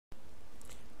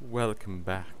Welcome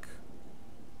back.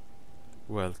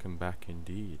 Welcome back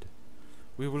indeed.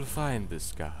 We will find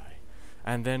this guy,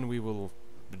 and then we will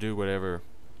do whatever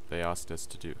they asked us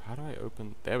to do. How do I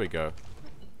open? There we go.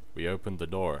 We opened the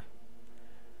door.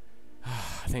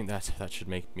 I think that should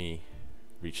make me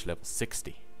reach level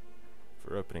 60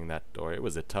 for opening that door. It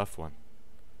was a tough one.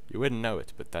 You wouldn't know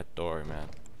it, but that door, man.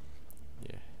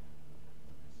 Yeah.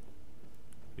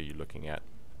 What are you looking at?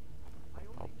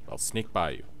 I'll sneak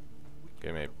by you.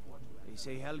 Okay, mate. They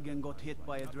say Helgen got hit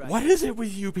by a dragon. What is it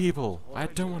with you people? I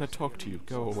don't want to talk to you.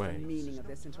 Go What's the away. meaning of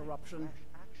this interruption?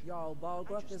 Jarl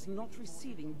Balgruuf is not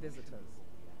receiving visitors.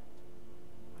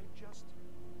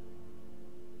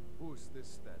 Who's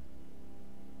this then?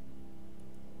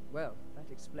 Well, that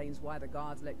explains why the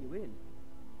guards let you in.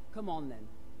 Come on then.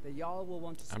 The Jarl will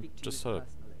want to I'm speak to just you sort of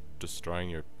personally. destroying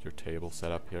your table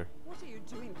set up here. What are you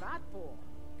doing that for?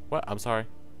 What? I'm sorry.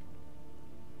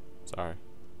 Sorry.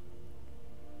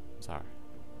 Sorry.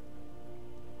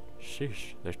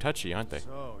 Sheesh. They're touchy, aren't they?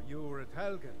 So, you were at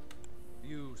Helgen.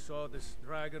 You saw this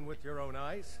dragon with your own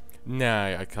eyes?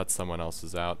 Nah, I cut someone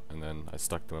else's out, and then I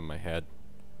stuck them in my head,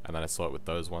 and then I saw it with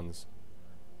those ones.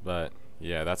 But,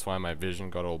 yeah, that's why my vision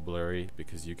got all blurry,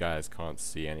 because you guys can't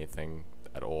see anything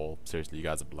at all. Seriously, you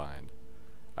guys are blind.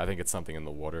 I think it's something in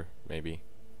the water, maybe.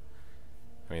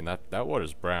 I mean, that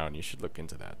water's brown. You should look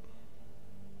into that.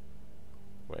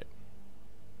 Wait.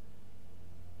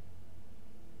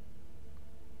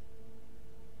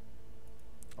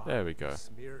 There we go.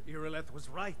 Smear Irileth was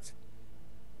right.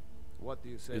 What do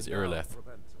you say? Is now Irileth.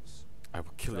 prevents us? I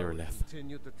will kill Shall we Irileth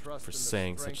continue to trust for in the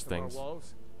saying such strength of our things.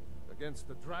 walls against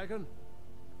the dragon?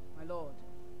 My lord,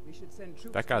 we should send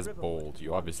troops That to guy's Riverwood bold. at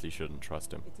You once. obviously shouldn't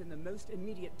trust him. It's in the most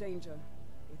immediate danger.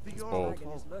 If The this bold.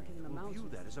 dragon is lurking in the will mountains. view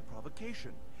that as a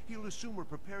provocation. He'll assume we're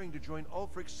preparing to join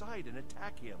Ulfric's side and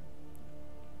attack him.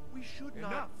 We should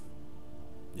not. Enough!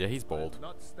 Yeah, he's bold. I'll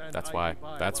not stand That's idly why.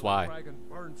 by That's while why. the dragon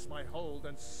burns my hold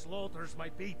and slaughters my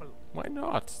people. Why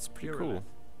not? It's pretty cool. Irileth,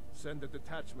 send a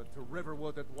detachment to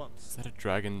Riverwood at once. Is that a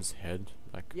dragon's head,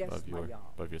 like Yes, above my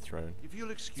Jarl. your throne? If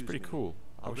you'll excuse It's pretty me, cool.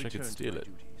 I I'll wish I could return to steal my it.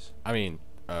 duties. I mean,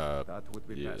 That would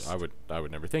be yeah, best. I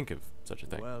would never think of such a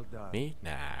thing. Well done. Me?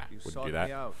 Nah, You wouldn't sought do me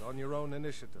that. out on your own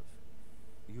initiative.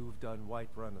 You've done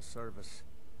Whiterun a service,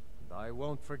 and I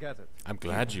won't forget it. I'm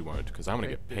glad you won't, because I'm gonna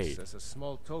Take get this paid. as a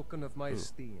small token of my Ooh.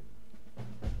 esteem.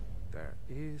 There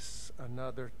is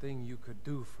another thing you could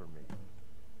do for me,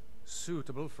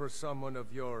 suitable for someone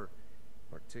of your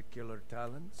particular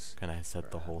talents. Can I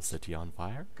set the whole perhaps. city on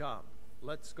fire? Come,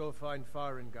 let's go find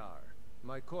Farengar,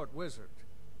 my court wizard.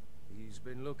 He's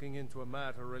been looking into a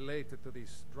matter related to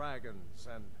these dragons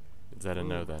and Is that a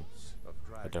no then? rules of I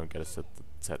dragons. don't get to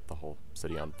set the whole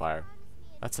city on fire.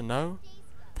 That's a no?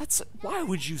 Why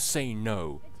would you say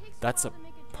no? That's a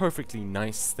perfectly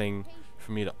nice thing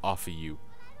for me to offer you.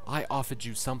 I offered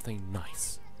you something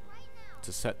nice.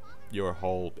 To set your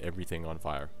whole everything on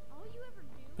fire.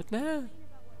 But nah.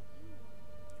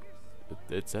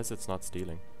 It says it's not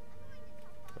stealing.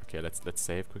 Okay, let's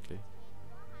save quickly.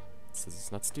 It says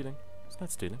it's not stealing. It's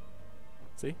not stealing.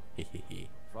 See? Hehehe.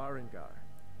 Farengar,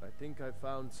 I think I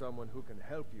found someone who can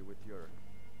help you with your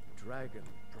dragon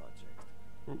project.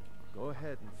 Ooh. Go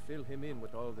ahead and fill him in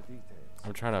with all the details.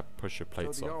 I'm trying to push your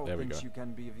plates So the off. Jarl There we go. thinks you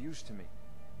can be of use to me.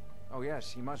 Oh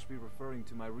yes, he must be referring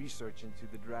to my research into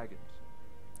the dragons.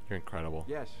 You're incredible.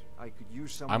 Yes, I could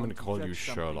use someone gonna to call you fetch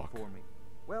something Sherlock. for me.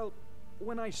 Well,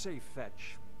 when I say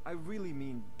fetch, I really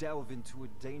mean delve into a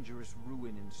dangerous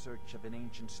ruin in search of an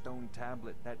ancient stone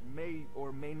tablet that may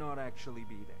or may not actually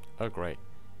be there. Oh, great.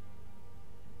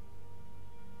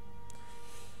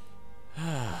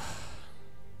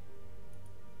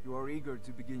 You are eager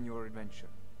to begin your adventure.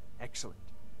 Excellent.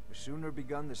 The sooner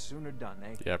begun, the sooner done,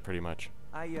 eh? Yeah, pretty much.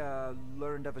 I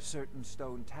learned of a certain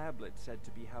stone tablet said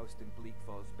to be housed in Bleak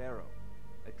Falls Barrow.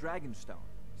 A dragon stone,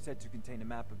 said to contain a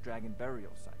map of dragon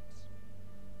burial sites.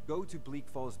 Go to Bleak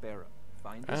Falls Barrow,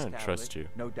 find I this don't tablet, trust you.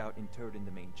 no doubt interred in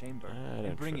the main chamber, I don't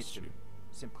and bring it trust to you. me.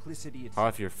 Simplicity itself.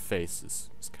 Half your face is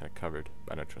kind of covered.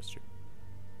 I don't trust you.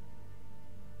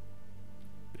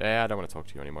 Yeah, I don't want to talk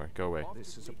to you anymore. Go away.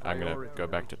 This is a I'm gonna priority. go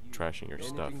back to trashing your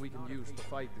Anything stuff. we can use to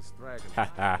fight this dragon.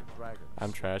 Haha. and dragons.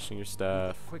 I'm trashing your Do it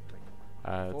stuff. quickly.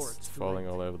 before It's it's too falling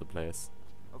late. all over the place.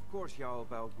 Of course, Jarl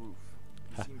Balgruuf.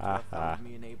 You seem to have found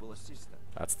me an able assistant.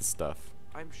 That's the stuff.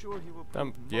 I'm sure he will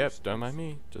prove Yep, most don't mind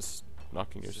useful. me. Just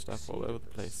knocking your stuff all Succeed over at the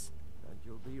this, place. And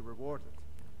you'll be rewarded.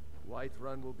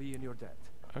 Whiterun will be in your debt.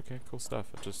 Okay, cool stuff.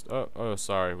 I just oh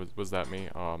sorry. Was that me?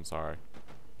 Oh, I'm sorry.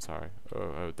 Sorry.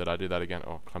 Oh, did I do that again?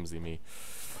 Oh, clumsy me.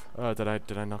 Did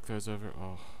I knock those over?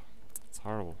 Oh, it's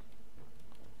horrible.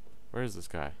 Where is this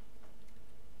guy?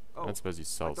 Oh, I suppose you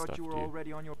sell I thought stuff, you were do you?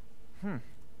 already on your...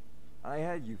 I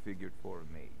had you figured for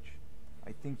a mage.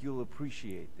 I think you'll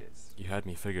appreciate this. You had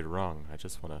me figured wrong. I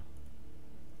just wanna...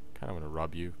 kinda wanna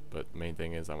rob you, but the main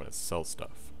thing is I wanna sell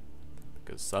stuff.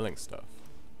 Because selling stuff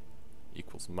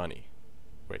equals money.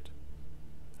 Wait.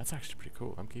 That's actually pretty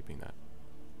cool. I'm keeping that.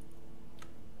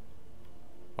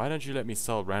 Why don't you let me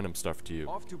sell random stuff to you?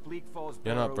 Off to Bleak Falls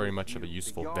You're not Barrow very with much of a you.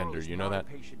 useful The vendor, Jarl's you know not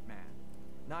that? a patient man.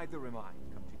 Neither am I,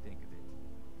 come to think of it.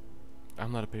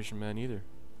 I'm not a patient man either.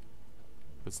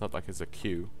 It's not like it's a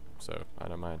queue, so I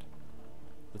don't mind.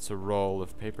 It's a roll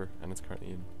of paper, and it's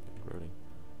currently in loading.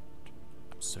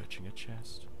 I'm searching a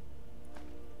chest.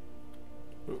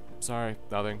 Ooh, sorry,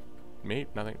 nothing. Me?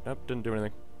 Nothing. Nope, didn't do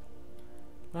anything.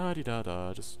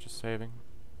 La-di-da-da, just saving.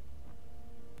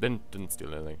 Didn't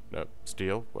steal anything. Nope.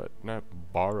 Steal? What? No,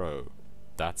 borrow.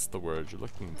 That's the word you're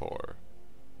looking for.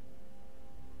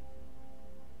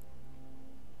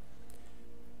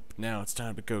 But now it's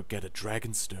time to go get a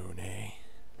dragonstone, eh?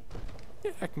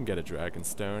 Yeah, I can get a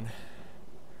dragonstone.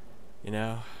 You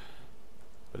know?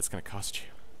 But it's gonna cost you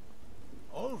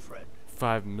Ulfred,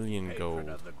 5 million patron gold.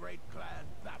 of the great clan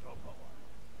Battleborn.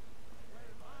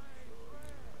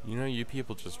 You know, you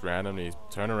people just randomly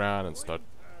turn around and start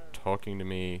talking to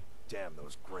me. Damn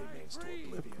those gray mains to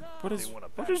oblivion.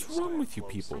 What is wrong with you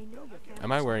people?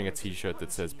 Am I wearing a t-shirt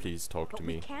that says please talk to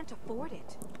We me? can't afford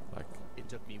it. Like, It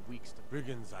took me weeks to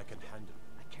brigands I can handle.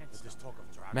 I can't this talk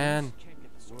of dragons. man,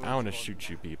 I want to shoot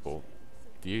you people.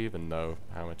 Do you even know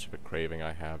how much of a craving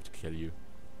I have to kill you?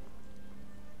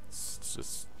 It's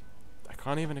just... I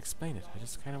can't even explain it. I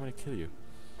just kind of want to kill you.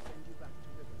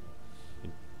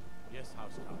 Yes,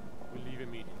 Housecarl. We'll leave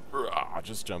immediately.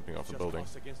 Just jumping off a building.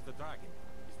 Against the dragon.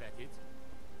 Is that it?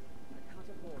 I can't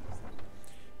afford this.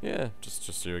 Yeah,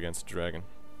 just you against a dragon.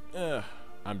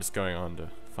 I'm just going on to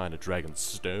find a dragon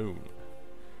stone.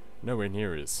 Nowhere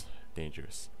near as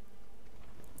dangerous.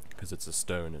 Because it's a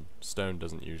stone, and stone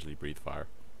doesn't usually breathe fire.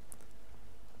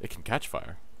 It can catch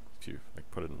fire if you like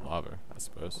put it in lava, I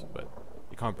suppose, but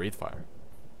you can't breathe fire.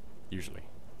 Usually.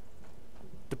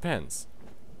 Depends.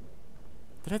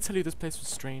 Did I tell you this place was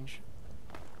strange?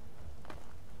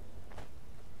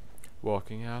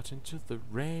 Walking out into the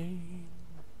rain.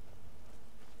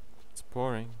 It's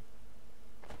pouring.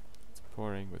 It's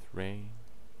pouring with rain.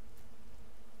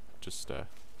 Just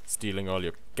stealing all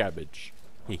your cabbage.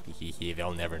 Hehehe,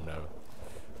 they'll never know.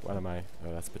 What am I?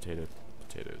 Oh, that's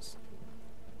potatoes.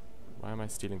 Why am I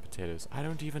stealing potatoes? I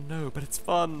don't even know, but it's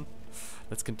fun.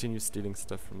 Let's continue stealing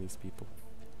stuff from these people.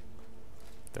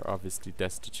 They're obviously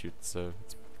destitute, so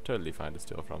it's totally fine to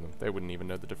steal from them. They wouldn't even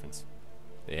know the difference.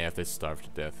 Yeah, if they starve to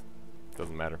death,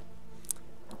 doesn't matter.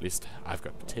 At least I've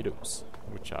got potatoes,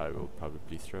 which I will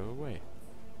probably throw away.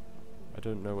 I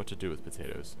don't know what to do with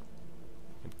potatoes.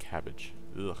 And cabbage.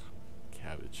 Ugh,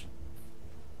 cabbage.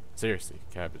 Seriously,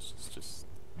 cabbage is just...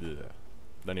 ugh.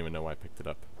 Don't even know why I picked it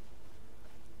up.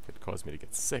 It caused me to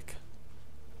get sick.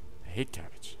 I hate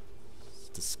cabbage. It's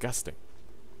disgusting.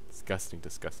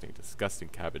 Disgusting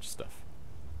cabbage stuff.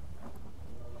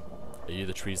 Are you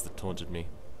the trees that taunted me?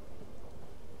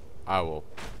 I will.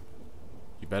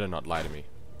 You better not lie to me.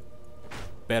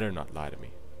 Better not lie to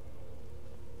me.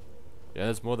 Yeah,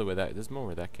 there's more where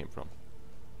that came from.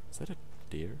 Is that a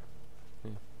deer?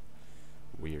 Yeah.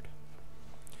 Weird.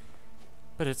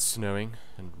 But it's snowing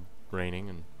and raining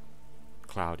and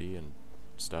cloudy and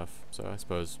stuff, so I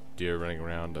suppose deer running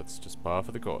around, that's just par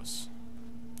for the course.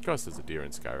 Of course there's a deer in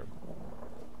Skyrim.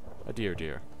 A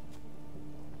deer.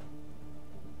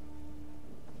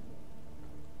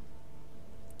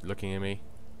 Looking at me?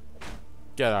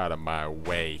 Get out of my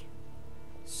way.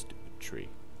 Stupid tree.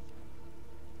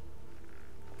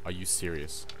 Are you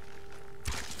serious?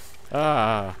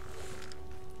 Ah!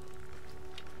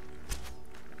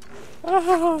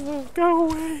 Ah! Go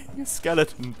away, you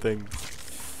skeleton thing.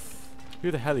 Who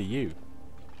the hell are you?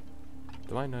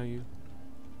 Do I know you?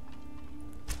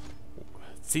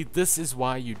 See, this is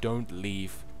why you don't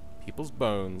leave people's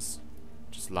bones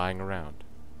just lying around.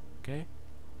 Okay?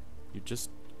 You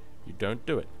don't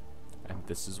do it. And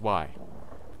this is why.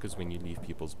 Because when you leave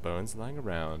people's bones lying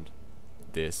around,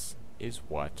 this is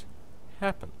what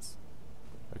happens.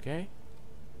 Okay?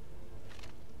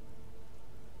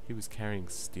 He was carrying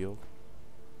steel.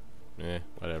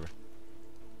 Whatever.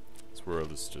 This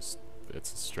world is just...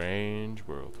 it's a strange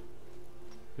world.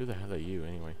 Who the hell are you,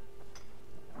 anyway?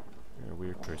 You're a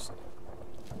weird person.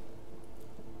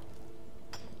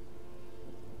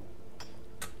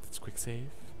 Let's quick save.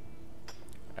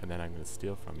 And then I'm gonna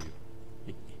steal from you.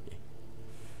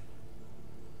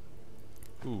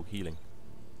 Ooh, healing.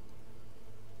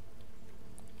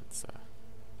 Let's,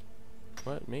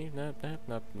 what? Me? Nope,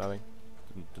 nothing.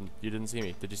 You didn't see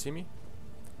me. Did you see me?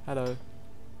 Hello.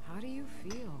 How do you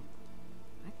feel?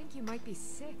 I think you might be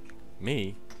sick.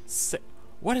 Me? Sick?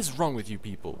 What is wrong with you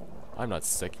people? I'm not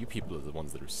sick. You people are the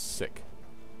ones that are sick.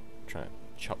 Trying to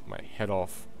chop my head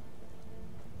off.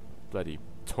 Bloody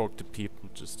talk to people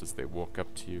just as they walk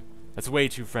up to you. That's way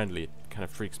too friendly. It kind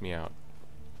of freaks me out.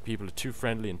 People are too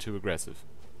friendly and too aggressive.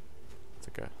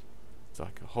 It's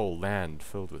like a whole land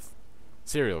filled with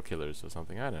serial killers or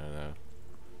something. I don't know.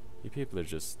 You people are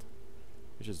just...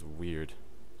 You're just weird.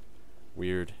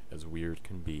 Weird as weird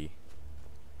can be.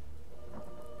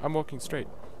 I'm walking straight.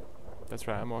 That's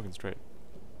right, I'm walking straight.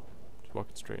 Just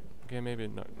walking straight. Okay, maybe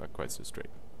not quite so straight.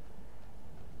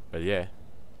 But yeah,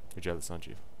 you're jealous, aren't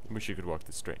you? I wish you could walk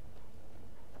this straight.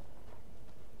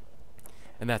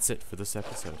 And that's it for this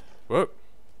episode. Whoa!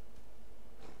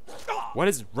 What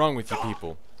is wrong with you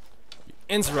people? You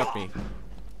interrupt me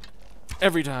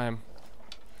every time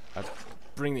I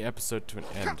bring the episode to an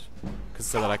end,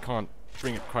 so that I can't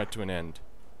bring it quite to an end.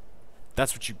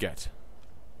 That's what you get.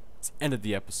 It's the end of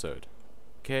the episode.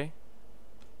 Okay?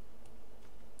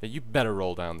 Now you better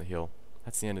roll down the hill.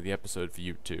 That's the end of the episode for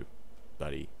you too,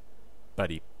 buddy.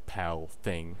 Buddy pal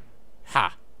thing.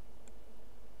 Ha!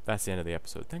 That's the end of the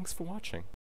episode. Thanks for watching.